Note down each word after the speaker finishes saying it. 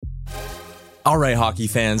All right, hockey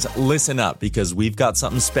fans, listen up because we've got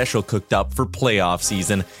something special cooked up for playoff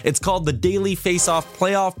season. It's called the Daily Faceoff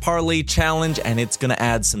Playoff Parlay Challenge, and it's going to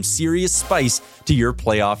add some serious spice to your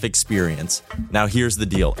playoff experience. Now, here's the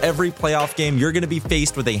deal. Every playoff game, you're going to be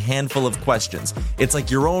faced with a handful of questions. It's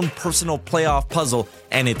like your own personal playoff puzzle,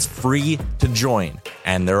 and it's free to join.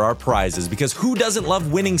 And there are prizes, because who doesn't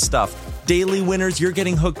love winning stuff? Daily winners, you're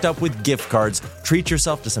getting hooked up with gift cards. Treat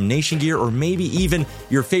yourself to some Nation gear or maybe even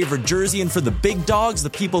your favorite jersey. And for the big dogs, the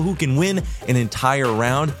people who can win an entire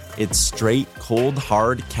round, it's straight, cold,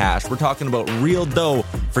 hard cash. We're talking about real dough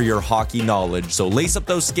for your hockey knowledge. So lace up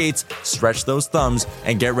those skates, stretch those thumbs,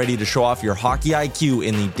 and get ready to show off your hockey IQ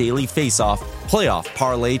in the Daily Faceoff Playoff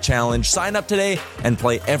Parlay Challenge. Sign up today and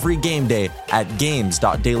play every game day at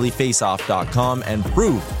games.dailyfaceoff.com and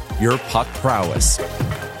prove your puck prowess.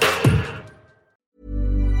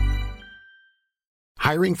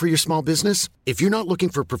 Hiring for your small business? If you're not looking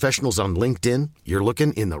for professionals on LinkedIn, you're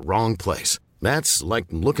looking in the wrong place. That's like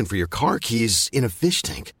looking for your car keys in a fish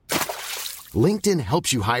tank. LinkedIn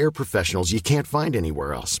helps you hire professionals you can't find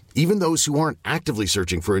anywhere else, even those who aren't actively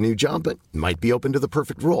searching for a new job but might be open to the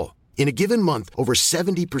perfect role. In a given month, over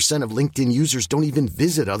 70% of LinkedIn users don't even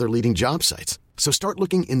visit other leading job sites. So start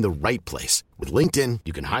looking in the right place. With LinkedIn,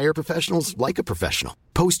 you can hire professionals like a professional.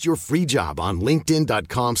 Post your free job on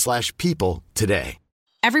linkedin.com/people today.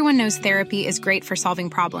 Everyone knows therapy is great for solving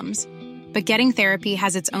problems, but getting therapy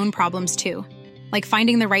has its own problems too, like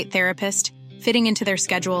finding the right therapist, fitting into their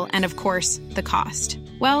schedule, and of course, the cost.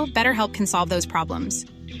 Well, BetterHelp can solve those problems.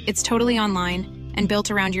 It's totally online and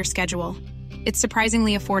built around your schedule. It's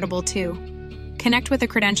surprisingly affordable too. Connect with a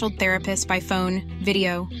credentialed therapist by phone,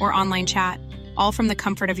 video, or online chat, all from the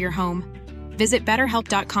comfort of your home. Visit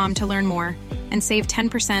BetterHelp.com to learn more and save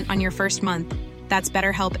 10% on your first month. That's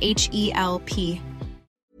BetterHelp, H-E-L-P.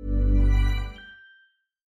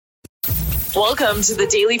 Welcome to the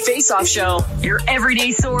Daily Faceoff Show, your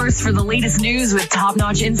everyday source for the latest news with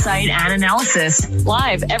top-notch insight and analysis.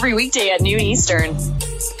 Live every weekday at noon Eastern.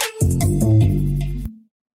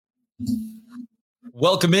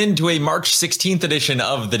 Welcome into a March 16th edition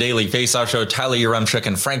of the Daily Faceoff Show. Tyler Yaremchuk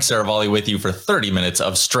and Frank Seravalli with you for 30 minutes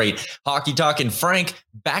of straight hockey talk. And Frank,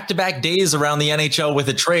 back-to-back days around the NHL with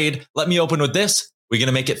a trade. Let me open with this. We're going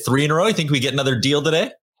to make it 3 in a row. You think we get another deal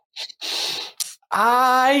today?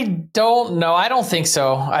 I don't know. I don't think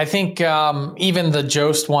so. I think even the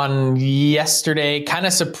Jost one yesterday kind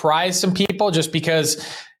of surprised some people just because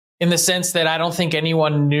in the sense that I don't think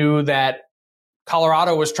anyone knew that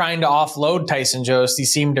Colorado was trying to offload Tyson Jost. He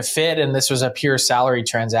seemed to fit, and this was a pure salary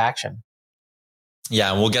transaction.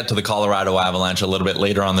 Yeah, and we'll get to the Colorado Avalanche a little bit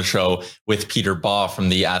later on the show with Peter Baugh from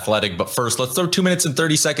The Athletic. But first, let's throw 2 minutes and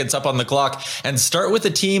 30 seconds up on the clock and start with a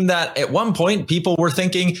team that at one point people were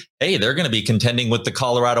thinking, hey, they're going to be contending with the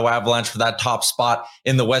Colorado Avalanche for that top spot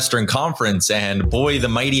in the Western Conference. And boy, the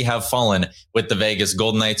mighty have fallen with the Vegas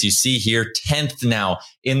Golden Knights. You see here, 10th now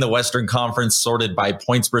in the Western Conference, sorted by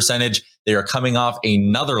points percentage. They are coming off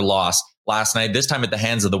another loss last night, this time at the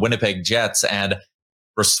hands of the Winnipeg Jets. And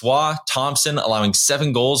Brossoit, Thompson allowing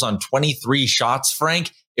 7 goals on 23 shots.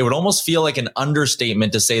 Frank, it would almost feel like an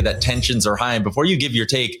understatement to say that tensions are high. And before you give your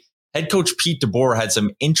take, head coach Pete DeBoer had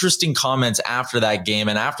some interesting comments after that game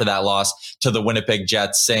and after that loss to the Winnipeg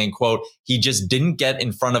Jets saying, quote, he just didn't get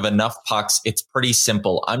in front of enough pucks. It's pretty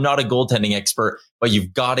simple. I'm not a goaltending expert, but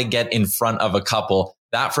you've got to get in front of a couple.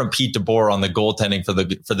 That from Pete DeBoer on the goaltending for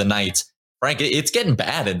the Knights. Frank, it's getting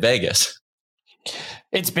bad in Vegas.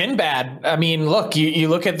 It's been bad. I mean, look, you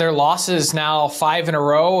look at their losses now 5 in a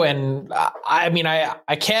row. And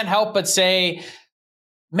I can't help but say,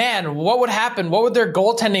 man, what would happen? What would their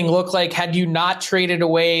goaltending look like had you not traded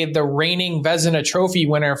away the reigning Vezina Trophy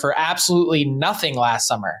winner for absolutely nothing last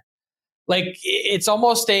summer? Like, it's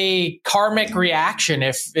almost a karmic reaction,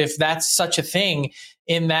 if that's such a thing,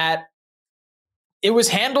 in that it was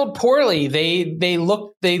handled poorly. They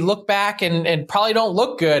look back and probably don't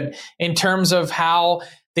look good in terms of how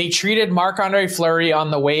they treated Marc-Andre Fleury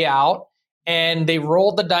on the way out, and they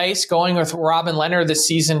rolled the dice going with Robin Lehner this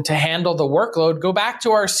season to handle the workload. Go back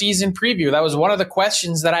to our season preview. That was one of the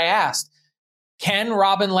questions that I asked. Can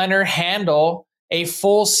Robin Lehner handle a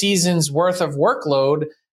full season's worth of workload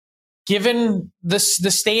given the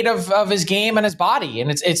state of his game and his body? And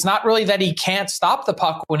it's not really that he can't stop the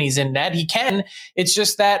puck when he's in net. He can. It's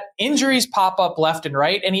just that injuries pop up left and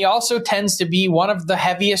right. And he also tends to be one of the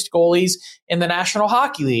heaviest goalies in the National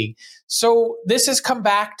Hockey League. So this has come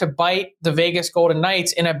back to bite the Vegas Golden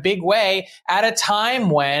Knights in a big way at a time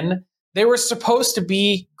when they were supposed to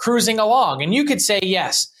be cruising along. And you could say,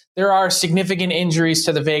 yes, there are significant injuries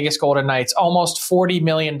to the Vegas Golden Knights, almost $40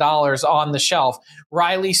 million on the shelf.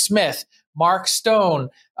 Riley Smith, Mark Stone,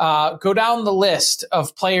 go down the list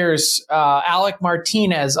of players, Alec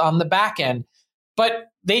Martinez on the back end. But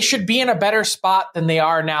they should be in a better spot than they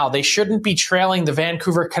are now. They shouldn't be trailing the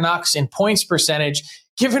Vancouver Canucks in points percentage.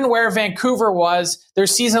 Given where Vancouver was, their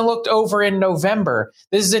season looked over in November.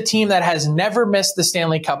 This is a team that has never missed the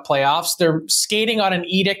Stanley Cup playoffs. They're skating on an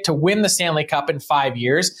edict to win the Stanley Cup in 5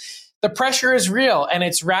 years. The pressure is real, and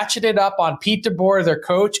it's ratcheted up on Pete DeBoer, their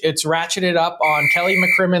coach. It's ratcheted up on Kelly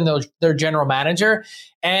McCrimmon, their general manager.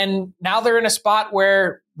 And now they're in a spot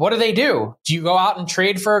where, what do? Do you go out and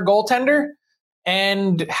trade for a goaltender?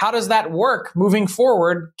 And how does that work moving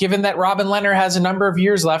forward, given that Robin Lehner has a number of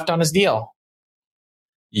years left on his deal?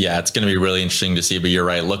 Yeah, it's going to be really interesting to see, but you're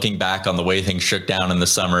right. Looking back on the way things shook down in the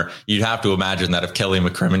summer, you'd have to imagine that if Kelly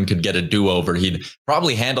McCrimmon could get a do-over, he'd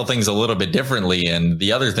probably handle things a little bit differently. And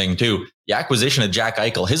the other thing too, the acquisition of Jack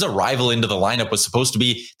Eichel, his arrival into the lineup was supposed to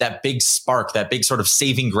be that big spark, that big sort of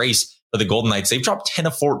saving grace for the Golden Knights. They've dropped 10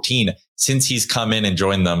 of 14 since he's come in and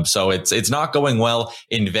joined them. So it's not going well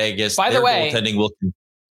in Vegas. By the way, goaltending will.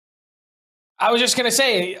 I was just going to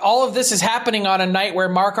say, all of this is happening on a night where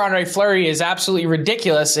Marc-Andre Fleury is absolutely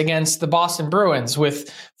ridiculous against the Boston Bruins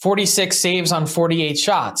with 46 saves on 48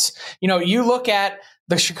 shots. You know, you look at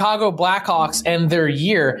the Chicago Blackhawks and their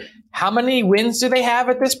year, how many wins do they have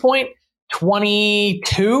at this point?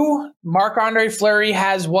 22. Marc-Andre Fleury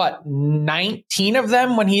has 19 of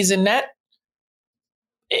them when he's in net.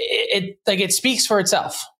 It speaks for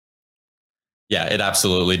itself. Yeah, it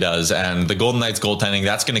absolutely does. And the Golden Knights goaltending,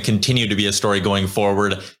 that's going to continue to be a story going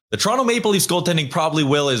forward. The Toronto Maple Leafs goaltending probably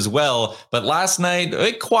will as well. But last night,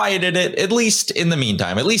 it quieted it, at least in the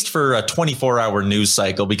meantime, at least for a 24-hour news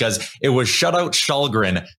cycle, because it was shutout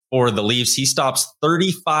Källgren for the Leafs. He stops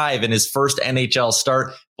 35 in his first NHL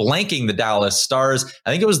start, blanking the Dallas Stars.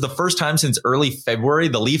 I think it was the first time since early February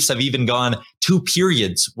the Leafs have even gone 2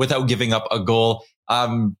 periods without giving up a goal.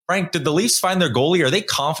 Frank, did the Leafs find their goalie? Are they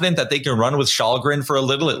confident that they can run with Källgren for a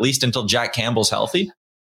little, at least until Jack Campbell's healthy?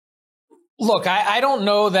 Look, I don't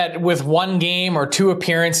know that with 1 game or 2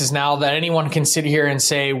 appearances now that anyone can sit here and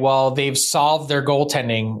say, well, they've solved their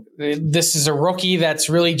goaltending. This is a rookie that's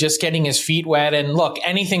really just getting his feet wet. And look,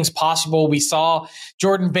 anything's possible. We saw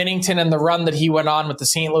Jordan Binnington and the run that he went on with the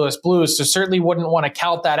St. Louis Blues. So certainly wouldn't want to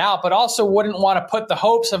count that out, but also wouldn't want to put the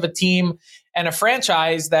hopes of a team and a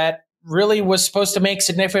franchise that really was supposed to make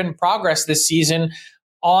significant progress this season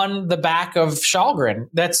on the back of Källgren.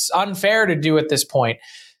 That's unfair to do at this point.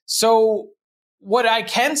 So what I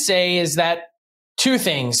can say is that 2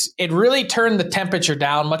 things. It really turned the temperature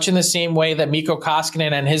down, much in the same way that Mikko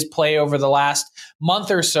Koskinen and his play over the last month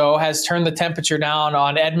or so has turned the temperature down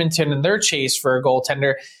on Edmonton and their chase for a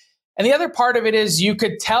goaltender. And the other part of it is you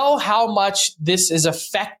could tell how much this is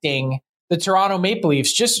affecting the Toronto Maple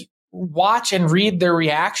Leafs. Just watch and read their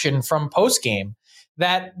reaction from postgame,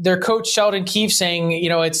 that their coach Sheldon Keefe saying, you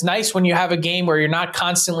know, it's nice when you have a game where you're not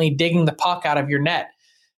constantly digging the puck out of your net.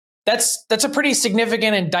 That's a pretty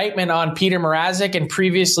significant indictment on Peter Mrazek and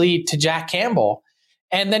previously to Jack Campbell.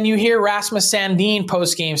 And then you hear Rasmus Sandin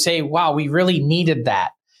postgame say, wow, we really needed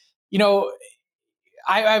that. You know,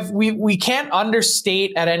 we can't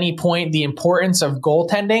understate at any point the importance of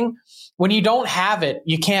goaltending. When you don't have it,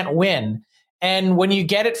 you can't win. And when you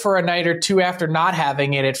get it for a night or 2 after not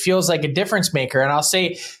having it, it feels like a difference maker. And I'll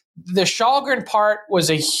say the Källgren part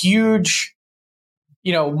was a huge,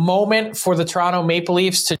 moment for the Toronto Maple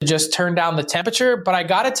Leafs to just turn down the temperature. But I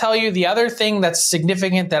got to tell you, the other thing that's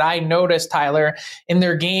significant that I noticed, Tyler, in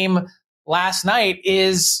their game last night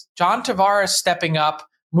is John Tavares stepping up,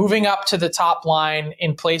 moving up to the top line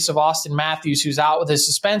in place of Austin Matthews, who's out with his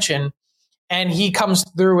suspension. And he comes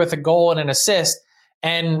through with a goal and an assist.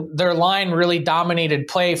 And their line really dominated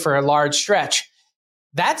play for a large stretch.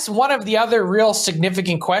 That's one of the other real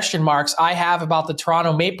significant question marks I have about the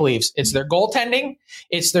Toronto Maple Leafs. It's their goaltending.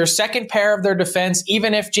 It's their second pair of their defense,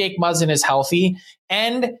 even if Jake Muzzin is healthy.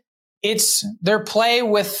 And it's their play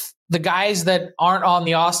with the guys that aren't on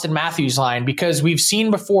the Austin Matthews line, because we've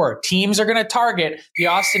seen before, teams are going to target the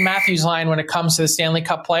Austin Matthews line when it comes to the Stanley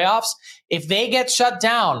Cup playoffs. If they get shut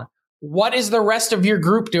down, what is the rest of your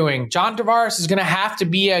group doing? John Tavares is going to have to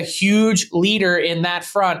be a huge leader in that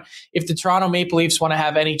front if the Toronto Maple Leafs want to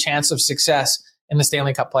have any chance of success in the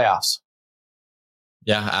Stanley Cup playoffs.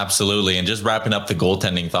 Yeah, absolutely. And just wrapping up the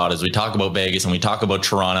goaltending thought, as we talk about Vegas and we talk about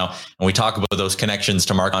Toronto and we talk about those connections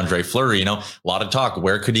to Marc-Andre Fleury, a lot of talk.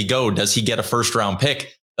 Where could he go? Does he get a first round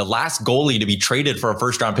pick? The last goalie to be traded for a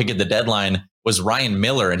first round pick at the deadline was Ryan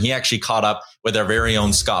Miller, and he actually caught up with our very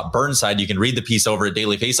own Scott Burnside. You can read the piece over at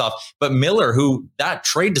Daily Faceoff. But Miller, who that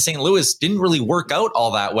trade to St. Louis didn't really work out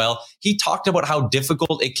all that well, he talked about how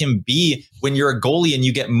difficult it can be when you're a goalie and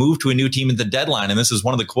you get moved to a new team at the deadline. And this is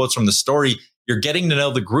one of the quotes from the story. You're getting to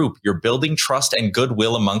know the group. You're building trust and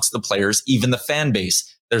goodwill amongst the players, even the fan base.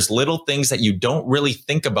 There's little things that you don't really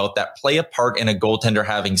think about that play a part in a goaltender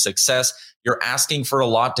having success. You're asking for a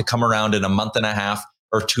lot to come around in a month and a half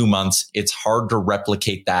or 2 months. It's hard to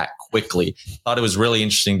replicate that quickly. Thought it was really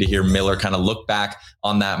interesting to hear Miller kind of look back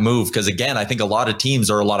on that move. Because again, I think a lot of teams,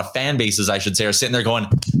 or a lot of fan bases, I should say, are sitting there going,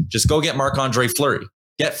 just go get Marc-Andre Fleury.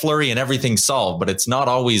 Get Fleury and everything's solved. But it's not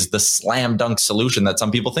always the slam dunk solution that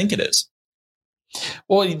some people think it is.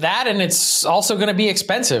 Well, that, and it's also going to be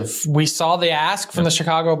expensive. We saw the ask from the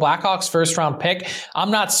Chicago Blackhawks first round pick.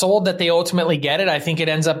 I'm not sold that they ultimately get it. I think it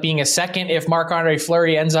ends up being a second if Marc-Andre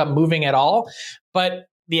Fleury ends up moving at all. But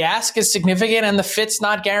the ask is significant and the fit's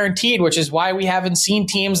not guaranteed, which is why we haven't seen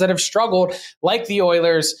teams that have struggled like the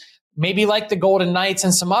Oilers, maybe like the Golden Knights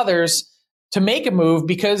and some others, to make a move,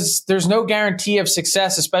 because there's no guarantee of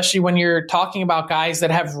success, especially when you're talking about guys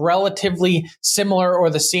that have relatively similar or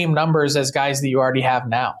the same numbers as guys that you already have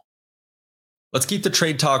now. Let's keep the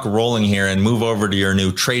trade talk rolling here and move over to your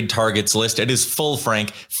new trade targets list. It is full,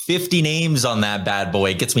 Frank. 50 names on that bad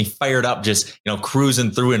boy. It gets me fired up just,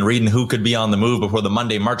 cruising through and reading who could be on the move before the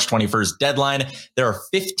Monday, March 21st deadline. There are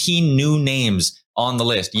 15 new names on the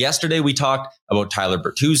list. Yesterday, we talked about Tyler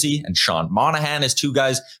Bertuzzi and Sean Monahan as two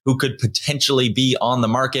guys who could potentially be on the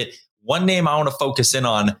market. One name I want to focus in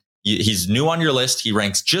on, he's new on your list. He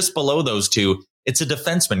ranks just below those two. It's a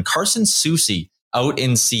defenseman, Carson Soucy, out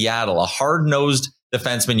in Seattle, a hard-nosed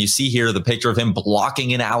defenseman. You see here the picture of him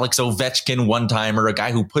blocking an Alex Ovechkin one-timer, a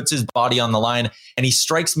guy who puts his body on the line. And he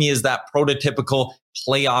strikes me as that prototypical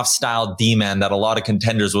playoff-style D-man that a lot of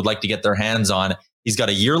contenders would like to get their hands on. He's got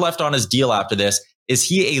a year left on his deal after this. Is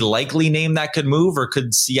he a likely name that could move, or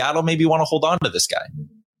could Seattle maybe want to hold on to this guy?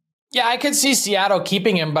 Yeah, I could see Seattle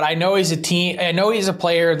keeping him, but I know he's a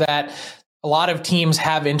player that a lot of teams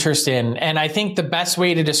have interest in. And I think the best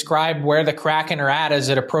way to describe where the Kraken are at as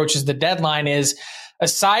it approaches the deadline is,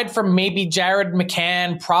 aside from maybe Jared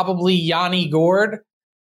McCann, probably Yanni Gourde,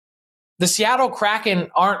 the Seattle Kraken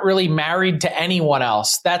aren't really married to anyone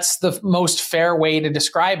else. That's the most fair way to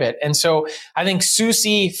describe it. And so I think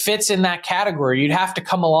Soucy fits in that category. You'd have to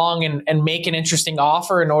come along and make an interesting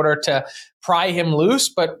offer in order to pry him loose.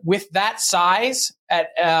 But with that size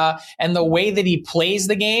and the way that he plays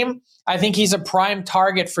the game, I think he's a prime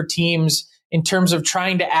target for teams in terms of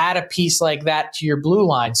trying to add a piece like that to your blue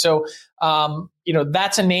line. So,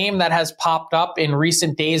 that's a name that has popped up in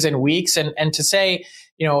recent days and weeks. And to say,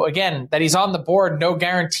 again, that he's on the board, no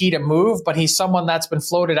guarantee to move, but he's someone that's been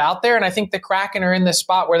floated out there. And I think the Kraken are in this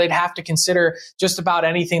spot where they'd have to consider just about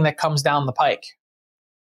anything that comes down the pike.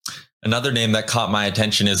 Another name that caught my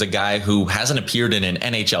attention is a guy who hasn't appeared in an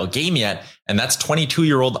NHL game yet, and that's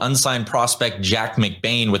 22-year-old unsigned prospect Jack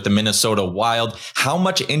McBain with the Minnesota Wild. How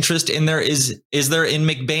much interest in there is there in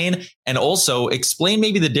McBain? And also explain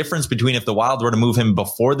maybe the difference between if the Wild were to move him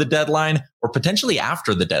before the deadline or potentially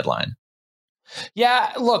after the deadline.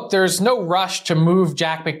 Yeah, look, there's no rush to move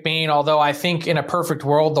Jack McBain, although I think in a perfect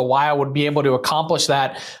world, the Wild would be able to accomplish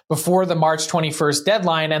that before the March 21st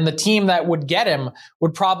deadline. And the team that would get him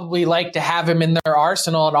would probably like to have him in their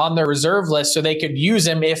arsenal and on their reserve list so they could use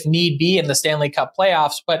him if need be in the Stanley Cup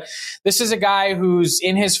playoffs. But this is a guy who's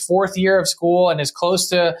in his fourth year of school and is close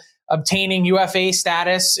to obtaining UFA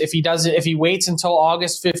status. If he waits until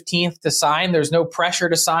August 15th to sign, there's no pressure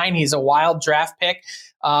to sign. He's a Wild draft pick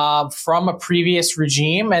from a previous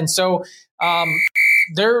regime. And so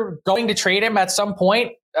they're going to trade him at some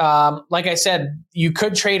point. Like I said, you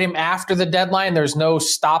could trade him after the deadline. There's no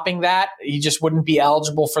stopping that. He just wouldn't be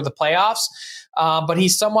eligible for the playoffs. But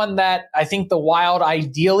he's someone that I think the Wild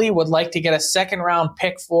ideally would like to get a second round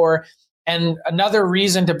pick for. And another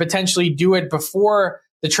reason to potentially do it before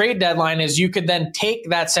the trade deadline is you could then take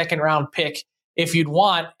that second round pick if you'd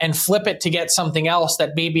want and flip it to get something else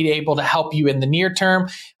that may be able to help you in the near term.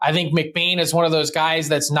 I think McBain is one of those guys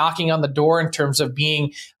that's knocking on the door in terms of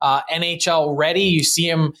being NHL ready. You see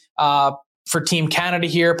him for Team Canada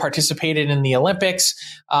here, participated in the Olympics,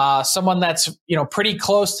 someone that's pretty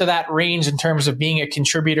close to that range in terms of being a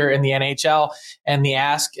contributor in the NHL, and the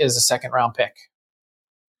ask is a second round pick.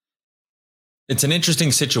 It's an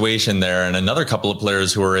interesting situation there, and another couple of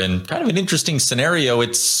players who are in kind of an interesting scenario.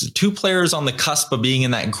 It's two players on the cusp of being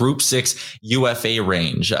in that Group 6 UFA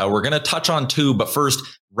range. We're going to touch on two, but first,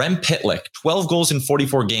 Rem Pitlick, 12 goals in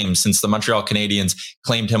 44 games since the Montreal Canadiens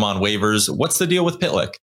claimed him on waivers. What's the deal with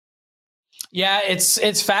Pitlick? Yeah,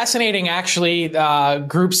 it's fascinating, actually,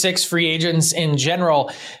 Group 6 free agents in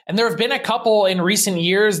general. And there have been a couple in recent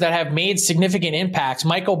years that have made significant impacts.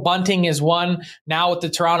 Michael Bunting is one now with the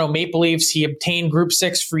Toronto Maple Leafs. He obtained Group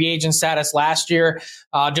 6 free agent status last year,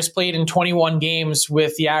 just played in 21 games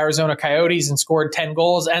with the Arizona Coyotes and scored 10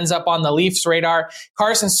 goals, ends up on the Leafs radar.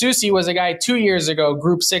 Carson Soucy was a guy 2 years ago,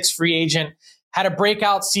 Group 6 free agent, had a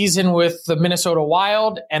breakout season with the Minnesota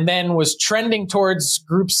Wild, and then was trending towards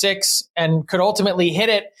Group 6 and could ultimately hit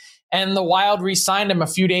it. And the Wild re-signed him a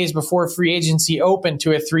few days before free agency opened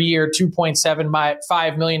to a 3-year,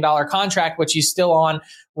 $2.75 million contract, which he's still on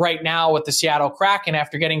right now with the Seattle Kraken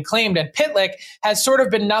after getting claimed. And Pitlick has sort of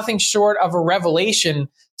been nothing short of a revelation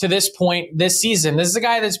to this point this season. This is a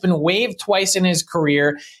guy that's been waived twice in his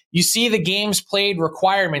career. You see the games played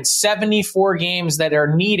requirements, 74 games that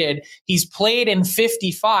are needed. He's played in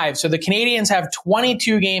 55. So the Canadiens have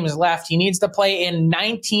 22 games left. He needs to play in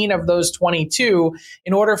 19 of those 22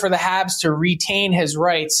 in order for the Habs to retain his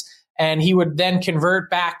rights. And he would then convert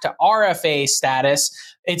back to RFA status.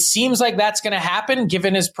 It seems like that's going to happen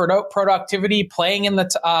given his productivity playing in the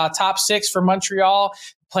top 6 for Montreal,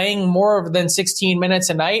 playing more than 16 minutes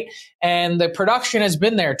a night. And the production has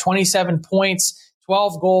been there, 27 points,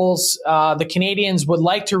 12 goals. The Canadiens would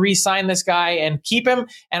like to re-sign this guy and keep him.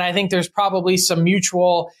 And I think there's probably some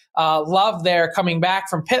mutual love there coming back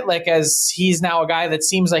from Pitlick, as he's now a guy that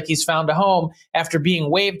seems like he's found a home after being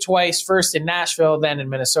waived twice, first in Nashville, then in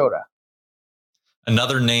Minnesota.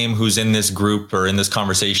 Another name who's in this group or in this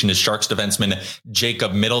conversation is Sharks defenseman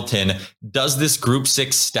Jacob Middleton. Does this Group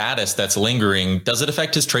 6 status that's lingering, does it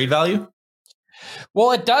affect his trade value?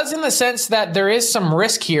 Well, it does in the sense that there is some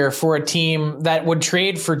risk here for a team that would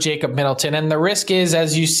trade for Jacob Middleton. And the risk is,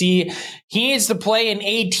 as you see, he needs to play in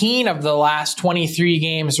 18 of the last 23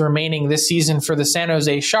 games remaining this season for the San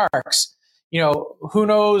Jose Sharks. You know, who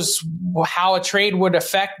knows how a trade would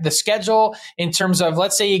affect the schedule in terms of,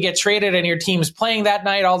 let's say you get traded and your team's playing that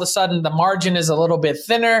night, all of a sudden the margin is a little bit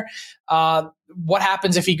thinner. What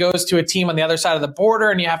happens if he goes to a team on the other side of the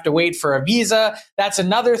border and you have to wait for a visa? That's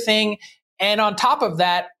another thing. And on top of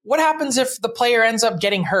that, what happens if the player ends up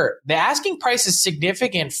getting hurt? The asking price is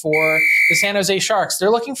significant for the San Jose Sharks.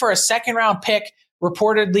 They're looking for a second-round pick,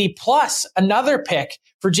 reportedly, plus another pick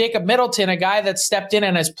for Jacob Middleton, a guy that stepped in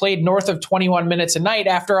and has played north of 21 minutes a night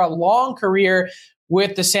after a long career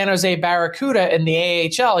with the San Jose Barracuda in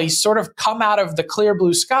the AHL. He's sort of come out of the clear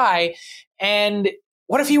blue sky. And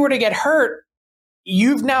what if he were to get hurt?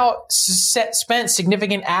 You've now spent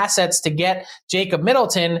significant assets to get Jacob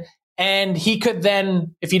Middleton, and he could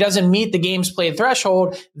then, if he doesn't meet the games played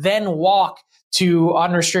threshold, then walk to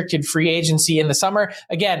unrestricted free agency in the summer.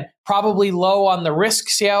 Again, probably low on the risk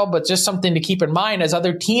scale, but just something to keep in mind, as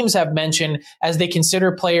other teams have mentioned, as they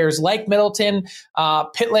consider players like Middleton.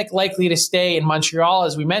 Pitlick likely to stay in Montreal,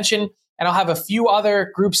 as we mentioned. And I'll have a few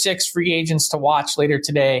other Group 6 free agents to watch later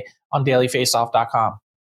today on dailyfaceoff.com.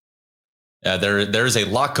 There's a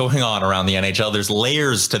lot going on around the NHL. There's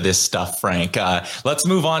layers to this stuff, Frank. Let's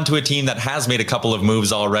move on to a team that has made a couple of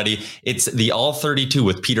moves already. It's the All 32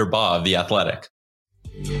 with Peter Baugh of The Athletic.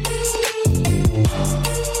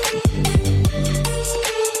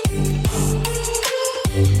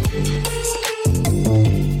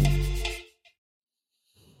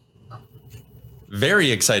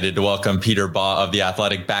 Very excited to welcome Peter Baugh of The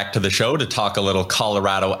Athletic back to the show to talk a little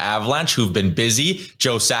Colorado Avalanche, who've been busy.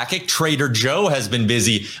 Joe Sakic, Trader Joe, has been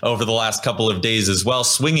busy over the last couple of days as well,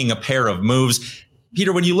 swinging a pair of moves.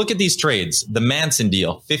 Peter, when you look at these trades, the Manson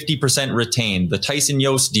deal, 50% retained, the Tyson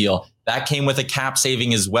Yost deal, that came with a cap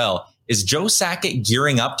saving as well. Is Joe Sakic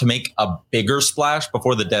gearing up to make a bigger splash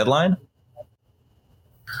before the deadline?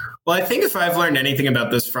 Well, I think if I've learned anything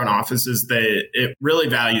about this front office is that it really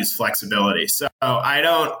values flexibility. So I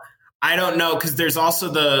don't know, because there's also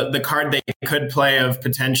the card they could play of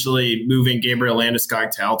potentially moving Gabriel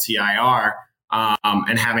Landeskog to LTIR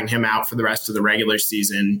and having him out for the rest of the regular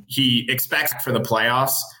season. He expects for the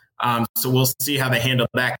playoffs. So we'll see how they handle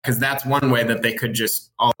that, because that's one way that they could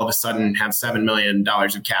just all of a sudden have $7 million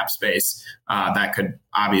of cap space. That could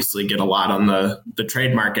obviously get a lot on the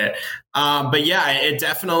trade market. But yeah,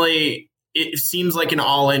 it seems like an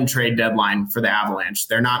all-in trade deadline for the Avalanche.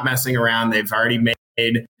 They're not messing around. They've already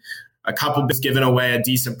made a couple, given away a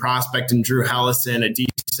decent prospect in Drew Hellison, a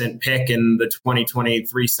decent pick in the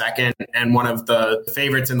 2023 second, and one of the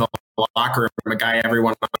favorites in the locker room, a guy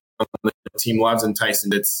everyone on the team loves in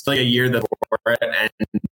Tyson. It's really a year that for it, and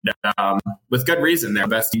with good reason. They're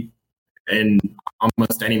best in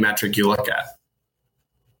almost any metric you look at.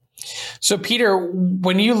 So, Peter,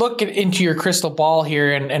 when you look into your crystal ball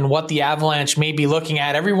here and what the Avalanche may be looking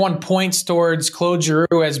at, everyone points towards Claude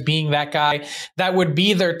Giroux as being that guy that would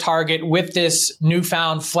be their target with this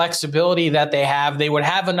newfound flexibility that they have. They would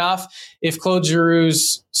have enough if Claude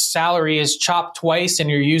Giroux's salary is chopped twice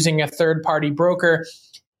and you're using a third-party broker.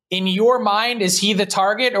 In your mind, is he the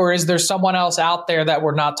target, or is there someone else out there that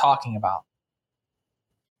we're not talking about?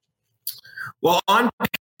 Well, on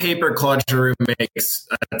paper, Claude Giroux makes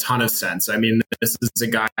a ton of sense. I mean, this is a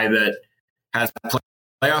guy that has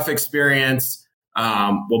playoff experience,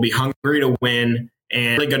 will be hungry to win,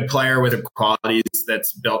 and a really good player with qualities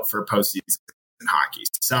that's built for postseason hockey.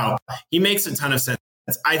 So he makes a ton of sense.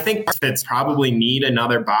 I think it's probably need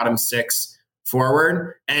another bottom six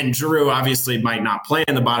forward, and Giroux obviously might not play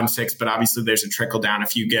in the bottom six, but obviously there's a trickle down.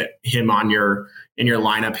 If you get him in your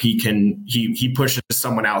lineup, he pushes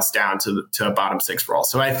someone else down to a bottom six role.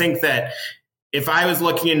 So I think that if I was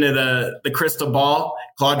looking into the crystal ball,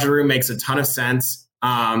 Claude Giroux makes a ton of sense.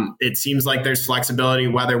 It seems like there's flexibility,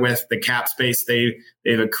 whether with the cap space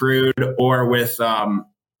they've accrued or with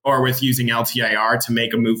using LTIR to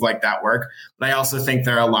make a move like that work. But I also think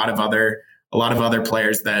there are a lot of other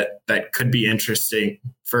players that could be interesting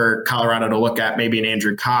for Colorado to look at, maybe an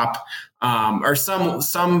Andrew Kopp, or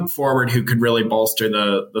some forward who could really bolster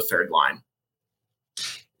the third line.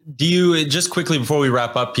 Do you, just quickly before we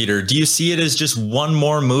wrap up, Peter, do you see it as just one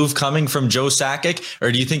more move coming from Joe Sakic?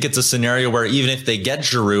 Or do you think it's a scenario where even if they get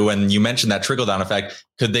Giroux, and you mentioned that trickle down effect,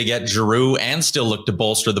 could they get Giroux and still look to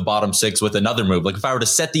bolster the bottom six with another move? Like if I were to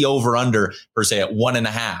set the over under per se at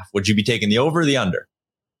 1.5, would you be taking the over or the under?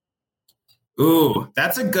 Ooh,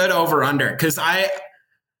 that's a good over under. Cause I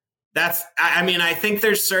think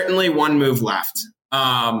there's certainly one move left.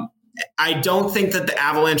 I don't think that the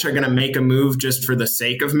Avalanche are going to make a move just for the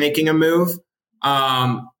sake of making a move.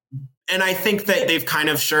 And I think that they've kind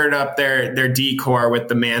of shored up their D-core with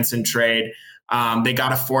the Manson trade. They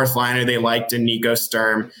got a fourth liner they liked in Nico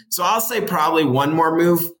Sturm. So I'll say probably one more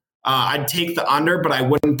move. I'd take the under, but I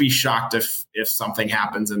wouldn't be shocked if something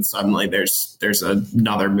happens and suddenly there's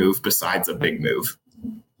another move besides a big move.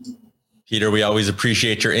 Peter, we always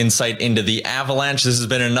appreciate your insight into the Avalanche. This has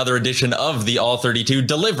been another edition of the All 32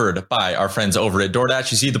 delivered by our friends over at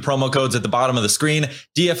DoorDash. You see the promo codes at the bottom of the screen.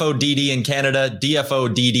 DFODD in Canada,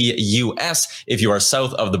 DFODD US. If you are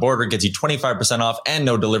south of the border, gets you 25% off and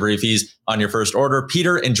no delivery fees on your first order.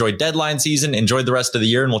 Peter, enjoy deadline season. Enjoy the rest of the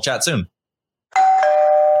year, and we'll chat soon.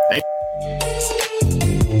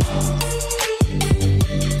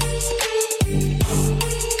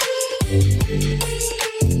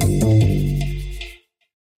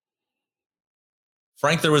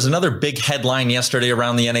 Frank, there was another big headline yesterday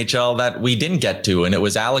around the NHL that we didn't get to, and it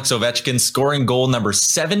was Alex Ovechkin scoring goal number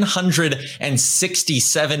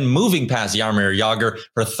 767, moving past Jaromir Jagr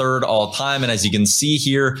for third all time. And as you can see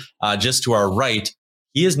here, just to our right,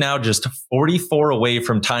 he is now just 44 away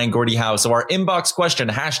from tying Gordie Howe. So our inbox question,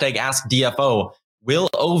 #AskDFO, will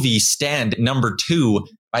Ovi stand number 2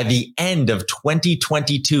 by the end of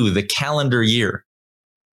 2022, the calendar year?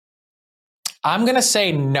 I'm going to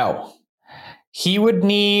say no. He would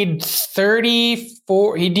need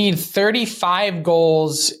 35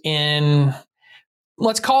 goals in,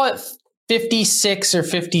 let's call it 56 or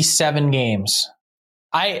 57 games.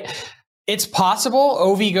 It's possible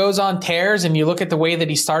Ovi goes on tears, and you look at the way that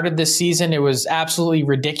he started this season, it was absolutely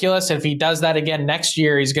ridiculous. If he does that again next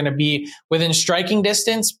year, he's going to be within striking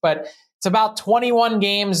distance, but it's about 21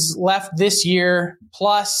 games left this year,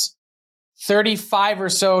 plus 35 or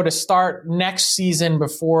so to start next season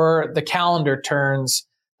before the calendar turns.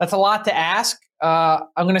 That's a lot to ask. I'm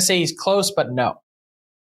going to say he's close, but no.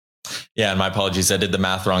 Yeah, and my apologies. I did the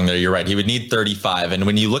math wrong there. You're right. He would need 35. And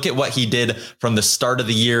when you look at what he did from the start of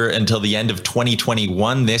the year until the end of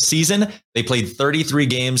 2021 this season, they played 33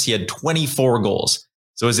 games. He had 24 goals.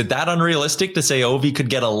 So is it that unrealistic to say Ovi could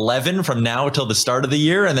get 11 from now till the start of the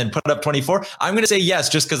year and then put up 24? I'm going to say yes,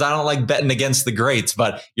 just because I don't like betting against the greats.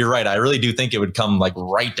 But you're right. I really do think it would come like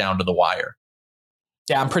right down to the wire.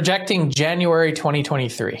 Yeah, I'm projecting January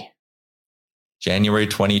 2023. January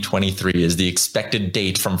 2023 is the expected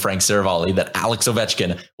date from Frank Seravalli that Alex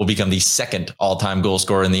Ovechkin will become the second all-time goal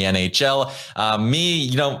scorer in the NHL.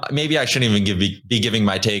 Maybe I shouldn't even be giving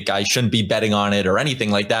my take. I shouldn't be betting on it or anything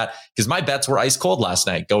like that because my bets were ice cold last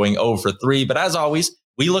night, going 0 for 3. But as always,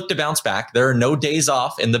 we look to bounce back. There are no days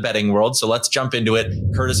off in the betting world, so let's jump into it,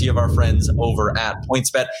 courtesy of our friends over at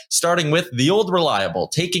PointsBet, starting with the old reliable,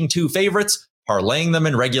 taking 2 favorites parlaying them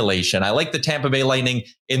in regulation. I like the Tampa Bay Lightning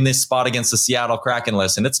in this spot against the Seattle Kraken.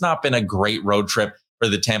 Listen, it's not been a great road trip for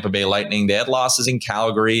the Tampa Bay Lightning. They had losses in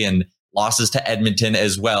Calgary and losses to Edmonton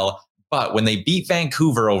as well. But when they beat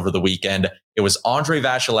Vancouver over the weekend, it was Andrei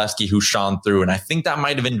Vasilevskiy who shone through. And I think that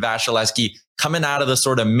might have been Vasilevskiy coming out of the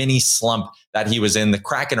sort of mini slump that he was in. The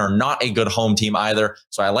Kraken are not a good home team either.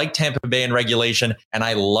 So I like Tampa Bay in regulation, and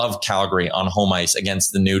I love Calgary on home ice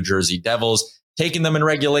against the New Jersey Devils. Taking them in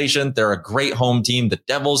regulation, they're a great home team. The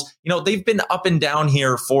Devils, they've been up and down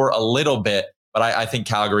here for a little bit, but I think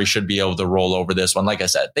Calgary should be able to roll over this one. Like I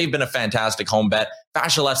said, they've been a fantastic home bet.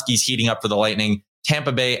 Vasilevsky's heating up for the Lightning.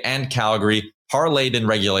 Tampa Bay and Calgary parlayed in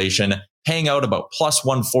regulation, paying out about plus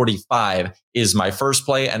 145 is my first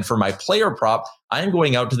play. And for my player prop, I am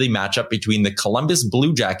going out to the matchup between the Columbus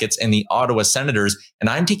Blue Jackets and the Ottawa Senators.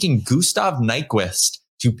 And I'm taking Gustav Nyquist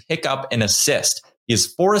to pick up an assist. He has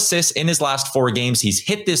 4 assists in his last 4 games. He's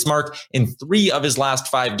hit this mark in 3 of his last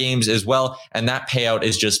 5 games as well. And that payout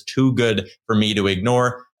is just too good for me to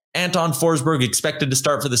ignore. Anton Forsberg expected to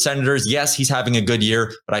start for the Senators. Yes, he's having a good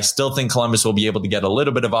year, but I still think Columbus will be able to get a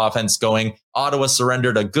little bit of offense going. Ottawa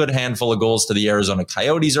surrendered a good handful of goals to the Arizona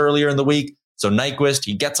Coyotes earlier in the week. So Nyquist,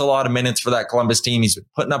 he gets a lot of minutes for that Columbus team. He's been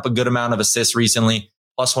putting up a good amount of assists recently.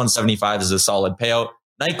 Plus 175 is a solid payout.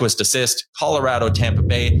 Nyquist assist, Colorado, Tampa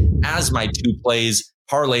Bay as my 2 plays,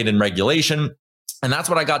 parlayed in regulation. And that's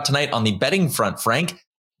what I got tonight on the betting front, Frank.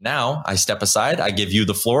 Now I step aside. I give you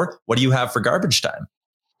the floor. What do you have for garbage time?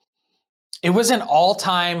 It was an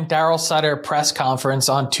all-time Daryl Sutter press conference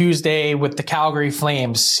on Tuesday with the Calgary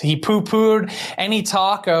Flames. He poo-pooed any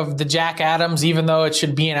talk of the Jack Adams, even though it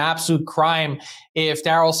should be an absolute crime if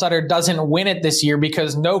Daryl Sutter doesn't win it this year,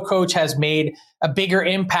 because no coach has made a bigger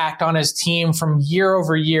impact on his team from year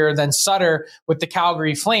over year than Sutter with the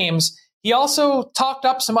Calgary Flames. He also talked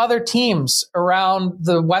up some other teams around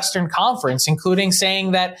the Western Conference, including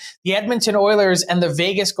saying that the Edmonton Oilers and the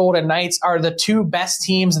Vegas Golden Knights are the 2 best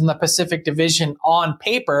teams in the Pacific Division on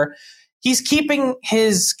paper. He's keeping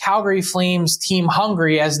his Calgary Flames team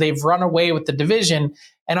hungry as they've run away with the division.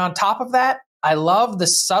 And on top of that, I love the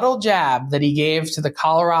subtle jab that he gave to the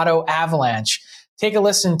Colorado Avalanche. Take a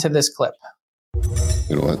listen to this clip.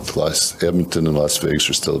 You know what? Edmonton and Las Vegas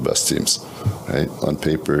are still the best teams, right? On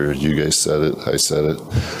paper, you guys said it. I said it.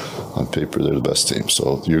 On paper, they're the best team.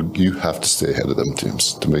 So you have to stay ahead of them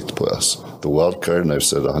teams to make the playoffs. The wild card, and I've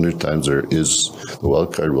said 100 times, the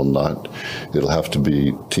wild card will not. It'll have to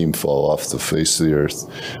be team fall off the face of the earth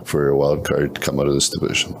for a wild card to come out of this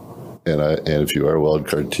division. And if you are a wild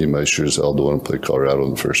card team, I sure as hell don't want to play Colorado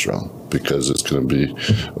in the first round, because it's going to be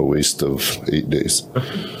a waste of 8 days.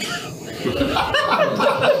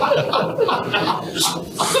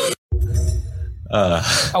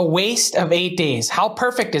 A waste of 8 days. How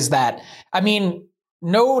perfect is that? I mean,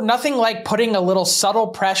 nothing like putting a little subtle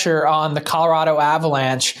pressure on the Colorado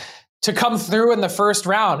Avalanche to come through in the first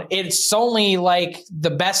round. It's only like the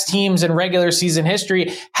best teams in regular season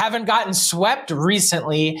history haven't gotten swept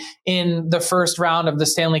recently in the first round of the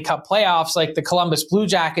Stanley Cup playoffs like the Columbus Blue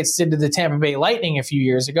Jackets did to the Tampa Bay Lightning a few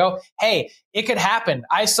years ago. Hey, it could happen.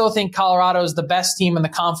 I still think Colorado is the best team in the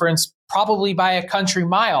conference, probably by a country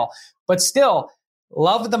mile. But still,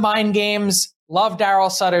 love the mind games, love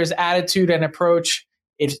Daryl Sutter's attitude and approach.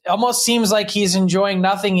 It almost seems like he's enjoying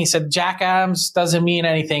nothing. He said Jack Adams doesn't mean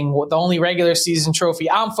anything. The only regular season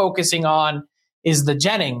trophy I'm focusing on is the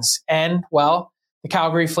Jennings. And, well, the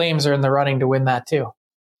Calgary Flames are in the running to win that too.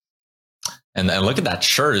 And look at that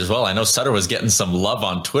shirt as well. I know Sutter was getting some love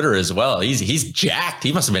on Twitter as well. He's jacked.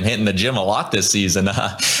 He must have been hitting the gym a lot this season.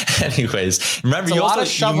 Anyways, remember, it's a lot of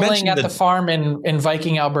shoveling at the farm in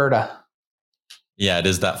Viking, Alberta. Yeah, it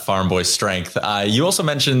is that farm boy strength. You also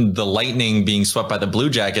mentioned the Lightning being swept by the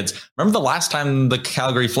Blue Jackets. Remember the last time the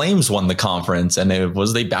Calgary Flames won the conference, and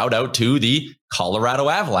they bowed out to the Colorado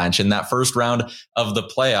Avalanche in that first round of the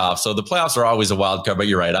playoffs. So the playoffs are always a wild card, but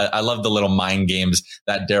you're right. I love the little mind games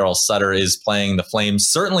that Daryl Sutter is playing. The Flames,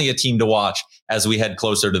 certainly a team to watch as we head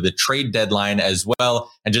closer to the trade deadline as well.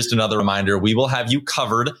 And just another reminder, we will have you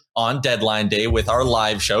covered on deadline day with our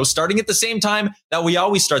live show starting at the same time that we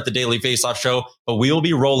always start the Daily Faceoff show, but we will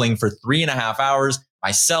be rolling for 3.5 hours.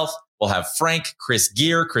 Myself will have Frank, Chris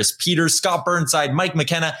Gear, Chris Peters, Scott Burnside, Mike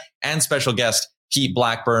McKenna, and special guest Pete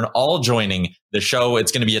Blackburn all joining the show.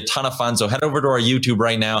 It's going to be a ton of fun. So head over to our YouTube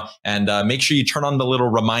right now and make sure you turn on the little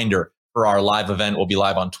reminder for our live event. We'll be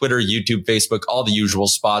live on Twitter, YouTube, Facebook, all the usual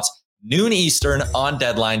spots, noon Eastern on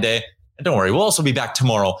deadline day. And don't worry, we'll also be back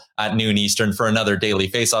tomorrow at noon Eastern for another Daily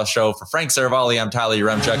Faceoff show. For Frank Seravalli, I'm Tyler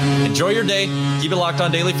Yaremchuk. Enjoy your day. Keep it locked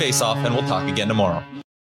on Daily Faceoff, and we'll talk again tomorrow.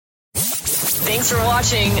 Thanks for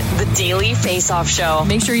watching the Daily Faceoff Show.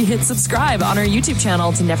 Make sure you hit subscribe on our YouTube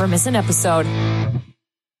channel to never miss an episode.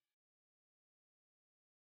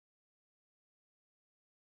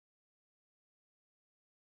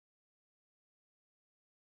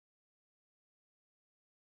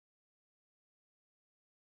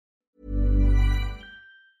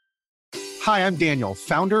 Hi, I'm Daniel,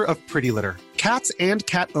 founder of Pretty Litter. Cats and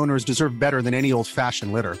cat owners deserve better than any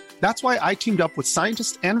old-fashioned litter. That's why I teamed up with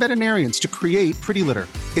scientists and veterinarians to create Pretty Litter.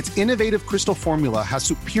 Its innovative crystal formula has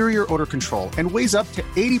superior odor control and weighs up to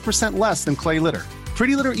 80% less than clay litter.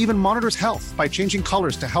 Pretty Litter even monitors health by changing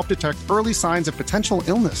colors to help detect early signs of potential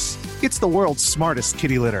illness. It's the world's smartest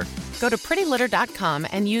kitty litter. Go to prettylitter.com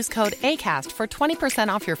and use code ACAST for 20%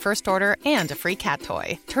 off your first order and a free cat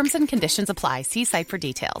toy. Terms and conditions apply. See site for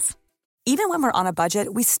details. Even when we're on a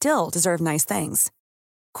budget, we still deserve nice things.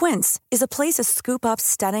 Quince is a place to scoop up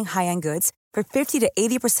stunning high-end goods for 50 to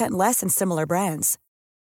 80% less than similar brands.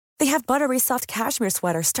 They have buttery soft cashmere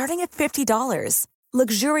sweaters starting at $50,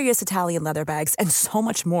 luxurious Italian leather bags, and so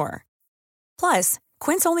much more. Plus,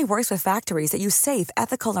 Quince only works with factories that use safe,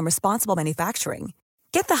 ethical, and responsible manufacturing.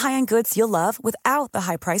 Get the high-end goods you'll love without the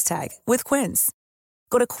high price tag with Quince.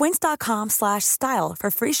 Go to quince.com/style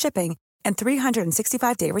for free shipping and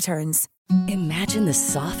 365-day returns. Imagine the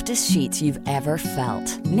softest sheets you've ever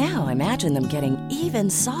felt. Now imagine them getting even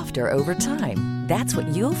softer over time. That's what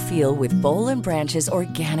you'll feel with Boll & Branch's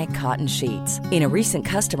organic cotton sheets. In a recent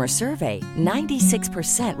customer survey,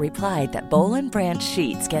 96% replied that Boll & Branch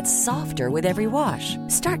sheets get softer with every wash.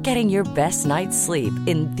 Start getting your best night's sleep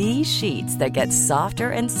in these sheets that get softer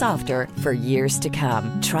and softer for years to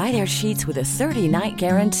come. Try their sheets with a 30-night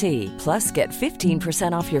guarantee. Plus, get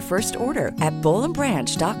 15% off your first order at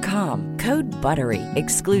bollandbranch.com. Code BUTTERY.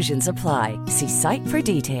 Exclusions apply. See site for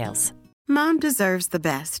details. Mom deserves the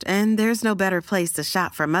best, and there's no better place to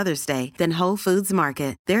shop for Mother's Day than Whole Foods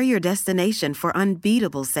Market. They're your destination for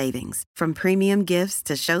unbeatable savings, from premium gifts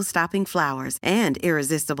to show-stopping flowers and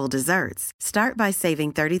irresistible desserts. Start by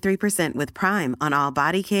saving 33% with Prime on all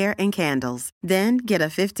body care and candles. Then get a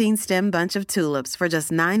 15-stem bunch of tulips for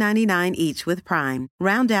just $9.99 each with Prime.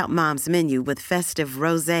 Round out Mom's menu with festive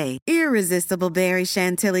rosé, irresistible berry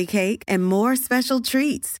chantilly cake, and more special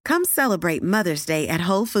treats. Come celebrate Mother's Day at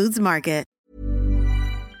Whole Foods Market.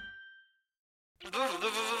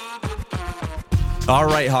 All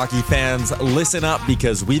right, hockey fans, listen up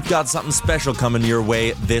because we've got something special coming your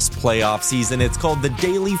way this playoff season. It's called the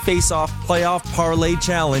Daily Faceoff Playoff Parlay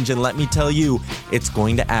Challenge, and let me tell you, it's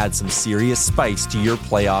going to add some serious spice to your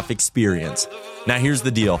playoff experience. Now, here's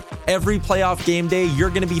the deal. Every playoff game day, you're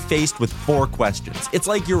going to be faced with 4 questions. It's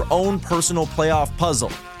like your own personal playoff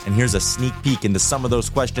puzzle. And here's a sneak peek into some of those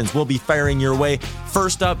questions we'll be firing your way.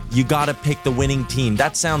 First up, you got to pick the winning team.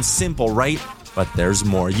 That sounds simple, right? But there's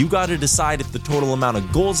more. You got to decide if the total amount of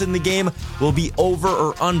goals in the game will be over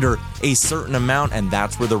or under a certain amount, and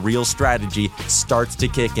that's where the real strategy starts to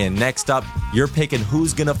kick in. Next up, you're picking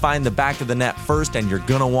who's going to find the back of the net first, and you're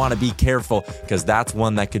going to want to be careful because that's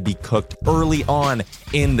one that could be cooked early on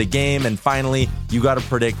in the game. And finally, you got to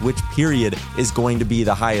predict which period is going to be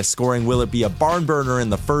the highest scoring. Will it be a barn burner in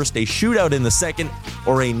the first, a shootout in the second,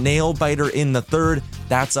 or a nail biter in the third?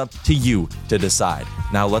 That's up to you to decide.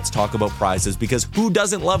 Now let's talk about prizes, because who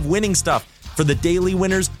doesn't love winning stuff? For the daily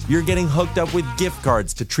winners, you're getting hooked up with gift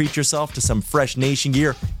cards to treat yourself to some fresh Nation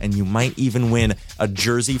gear, and you might even win a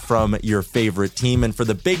jersey from your favorite team. And for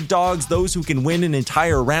the big dogs, those who can win an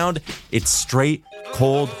entire round, it's straight,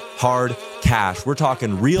 cold, hard cash. We're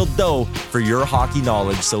talking real dough for your hockey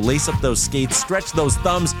knowledge. So lace up those skates, stretch those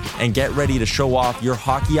thumbs, and get ready to show off your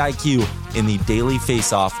hockey IQ in the Daily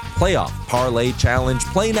Faceoff Playoff Parlay Challenge.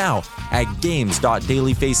 Play now at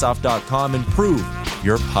games.dailyfaceoff.com and prove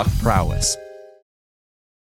your puck prowess.